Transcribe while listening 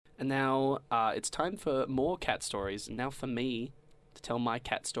And now it's time for more cat stories. Now for me to tell my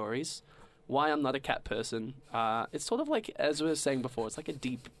cat stories. Why I'm not a cat person. It's sort of like, as we were saying before, it's like a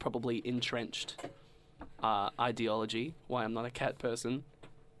deep, probably entrenched ideology why I'm not a cat person.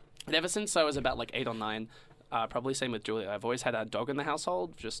 And ever since I was about like 8 or 9, probably same with Julia, I've always had a dog in the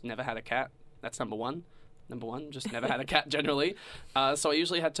household, just never had a cat. That's number one. Just never had a cat generally. So I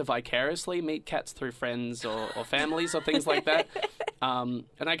usually had to vicariously meet cats through friends or families or things like that. And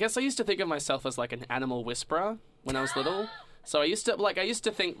I guess I used to think of myself as like an animal whisperer when I was little. So I used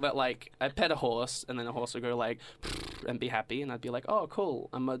to think that like I'd pet a horse and then a horse would go like and be happy, and I'd be like, oh cool,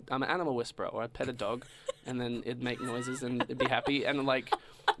 I'm an animal whisperer. Or I'd pet a dog and then it'd make noises and it'd be happy. And like,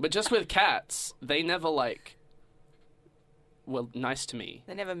 but just with cats, they never like were nice to me.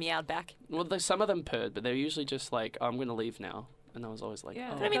 They never meowed back. Well, some of them purred, but they were usually just like, oh, I'm going to leave now. And I was always like,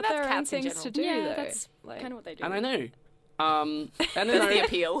 Yeah, oh. I mean, that's cats in things general. to do, Yeah, though. that's Like, kind of what they do. And I know. And then That's the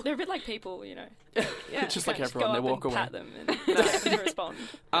appeal. They're a bit like people, you know. Yeah, just like Kinda everyone, go they up walk and away. pat them and they respond.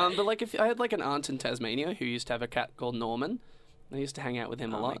 But like, if I had like an aunt in Tasmania who used to have a cat called Norman, I used to hang out with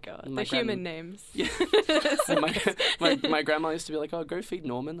him a lot. my God. And The human names. Yeah. And my grandma used to be like, oh, go feed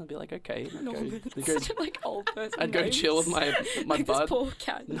Norman. I'd be like, okay. I'd go, Such a like old person. I'd go names. chill with my like bud. This poor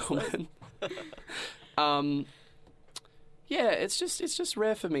cat. Norman. Yeah, it's just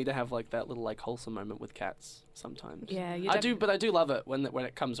rare for me to have like that little like wholesome moment with cats sometimes. Yeah, you I do, but I do love it when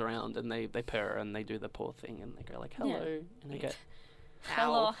it comes around and they purr and they do the poor thing and they go like hello and I get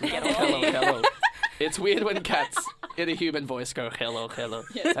Hello. hello. It's weird when cats in a human voice go hello.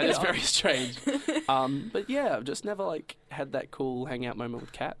 Yes, That is very strange. But yeah, I've just never like had that cool hangout moment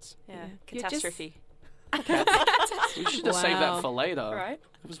with cats. Yeah, You're just- catastrophe. You should have saved that for later. Right?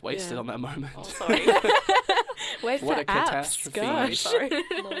 I was wasted Yeah. on that moment. Oh, sorry. Wait What for a apps. catastrophe. Gosh. Sorry.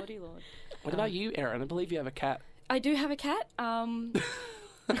 Lordy Lord. What about you, Erin? I believe you have a cat. I do have a cat.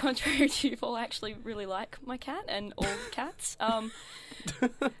 Contrary to you all, I actually really like my cat and all cats.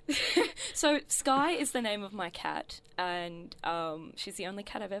 So Sky is the name of my cat, and she's the only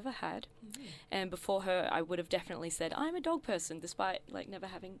cat I've ever had. And before her, I would have definitely said I'm a dog person, despite like never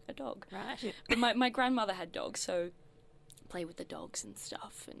having a dog. Right. Yeah. But my grandmother had dogs, so play with the dogs and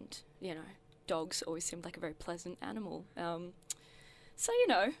stuff, and you know, dogs always seemed like a very pleasant animal. So, you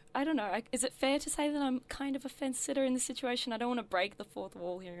know, I don't know. Is it fair to say that I'm kind of a fence sitter in this situation? I don't want to break the fourth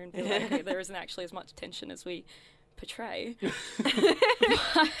wall here and be like, okay, there isn't actually as much tension as we portray.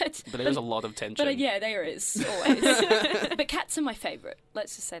 But there is a lot of tension. But yeah, there is, always. But cats are my favourite.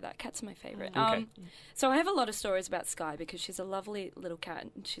 Let's just say that. Cats are my favourite. Okay. So I have a lot of stories about Sky because she's a lovely little cat.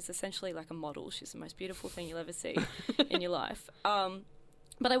 And she's essentially like a model. She's the most beautiful thing you'll ever see in your life.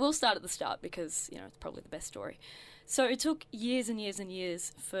 But I will start at the start because, you know, it's probably the best story. So it took years and years and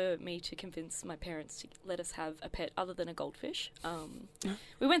years for me to convince my parents to let us have a pet other than a goldfish.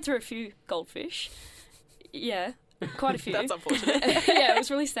 We went through a few goldfish. Yeah, quite a few. That's unfortunate. Yeah, it was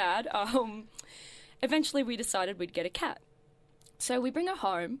really sad. Eventually we decided we'd get a cat. So we bring her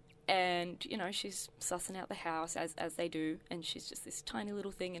home and, you know, she's sussing out the house as they do, and she's just this tiny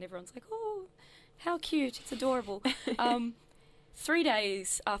little thing and everyone's like, oh, how cute, it's adorable. 3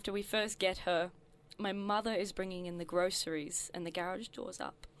 days after we first get her, my mother is bringing in the groceries and the garage door's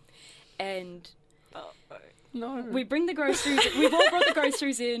up. And No. we bring the groceries, we've all brought the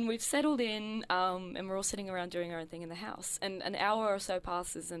groceries in, we've settled in, and we're all sitting around doing our own thing in the house. And an hour or so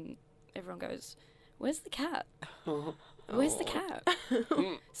passes and everyone goes, where's the cat? Where's the cat?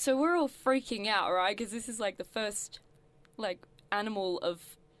 So we're all freaking out, right? Because this is like the first like animal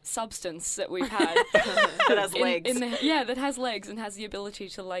of substance that we've had. That has legs. That has legs and has the ability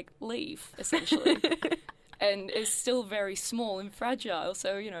to like leave, essentially. And is still very small and fragile,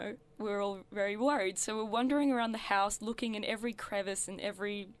 so, you know, we're all very worried. So we're wandering around the house, looking in every crevice and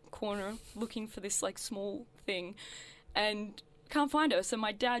every corner, looking for this, like, small thing, and can't find her. So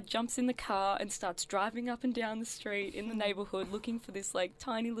my dad jumps in the car and starts driving up and down the street in the neighbourhood looking for this, like,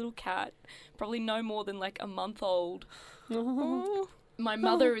 tiny little cat, probably no more than, like, a month old. My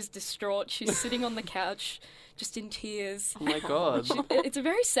mother is distraught. She's sitting on the couch, just in tears. Oh my God. It's a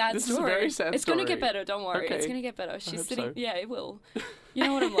very sad This story. is a very sad It's going to story. get better, don't worry. Okay. It's going to get better. She's hope sitting... so. Yeah, it will. You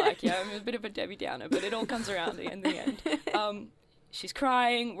know what I'm like, yeah? I'm a bit of a Debbie Downer, but it all comes around in the end. She's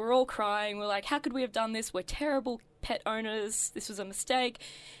crying. We're all crying. We're like, how could we have done this? We're terrible pet owners. This was a mistake.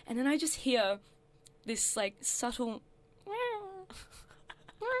 And then I just hear this, like, subtle...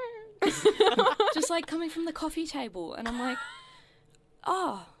 just, like, coming from the coffee table. And I'm like,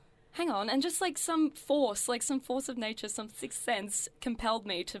 oh... hang on, and just like some force of nature, some sixth sense compelled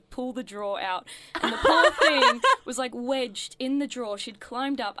me to pull the drawer out. And the poor thing was like wedged in the drawer. She'd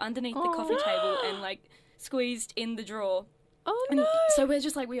climbed up underneath the coffee table and like squeezed in the drawer. Oh, And no. so we're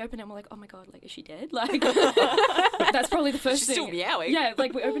just like, we open it and we're like, oh my God, like, is she dead? Like, that's probably the first She's thing. still meowing. Yeah,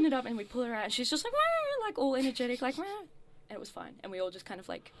 like, we open it up and we pull her out and she's just like, "Wah," like all energetic, like, "Wah," and it was fine. And we all just kind of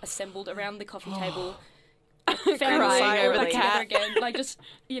like assembled around the coffee table. Family, Crying over like, the together cat. again, like just,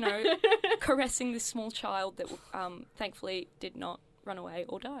 caressing this small child that thankfully did not run away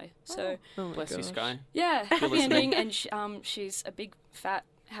or die. So, Oh my Bless you, gosh. Sky. yeah, happy listening. ending. And she's a big, fat,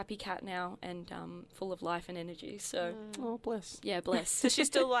 happy cat now and full of life and energy. So, Oh, bless. yeah, bless. Does she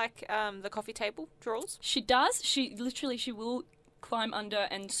still like the coffee table drawers? She does. She will climb under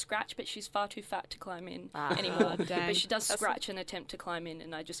and scratch, but she's far too fat to climb in anymore. Oh, dang. But she does That's- scratch and attempt to climb in,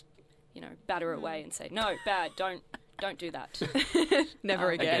 and I just, bat her away and say, no, bad, don't do that.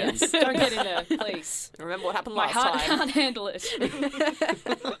 Never again. Again. Don't get in there, please. Remember what happened My last heart time? can't handle it.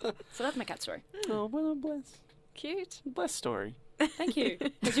 So that's my cat story. Oh, well, bless. Cute. Bless story. Thank you.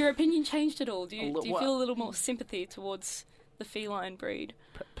 Has your opinion changed at all? Do you Well, feel a little more sympathy towards the feline breed?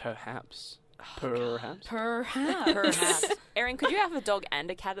 Perhaps. Perhaps. Perhaps. Perhaps. Erin, could you have a dog and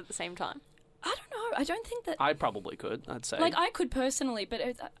a cat at the same time? I don't know. I don't think that. I probably could, I'd say. Like, I could personally, but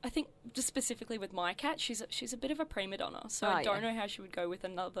I think just specifically with my cat, she's a bit of a prima donna, so I don't know how she would go with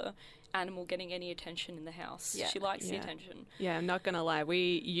another animal getting any attention in the house. Yeah. She likes the Yeah. attention. Yeah, I'm not going to lie.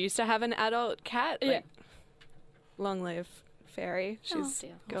 We used to have an adult cat. Yeah. Like, long live Fairy. She's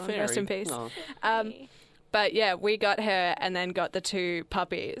dear. gone. Fairy. Rest in peace. Oh. But yeah, we got her and then got the 2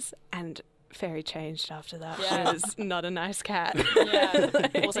 puppies, and Fairy changed after that. Yeah. She was not a nice cat. Yeah.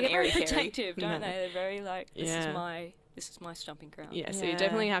 It wasn't They're very airy fairy. protective, don't No. they? They're very like, this Yeah. is my stomping ground. Yeah, so Yeah. you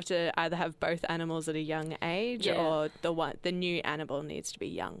definitely have to either have both animals at a young age, Yeah. or the new animal needs to be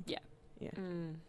young. Yeah. Yeah.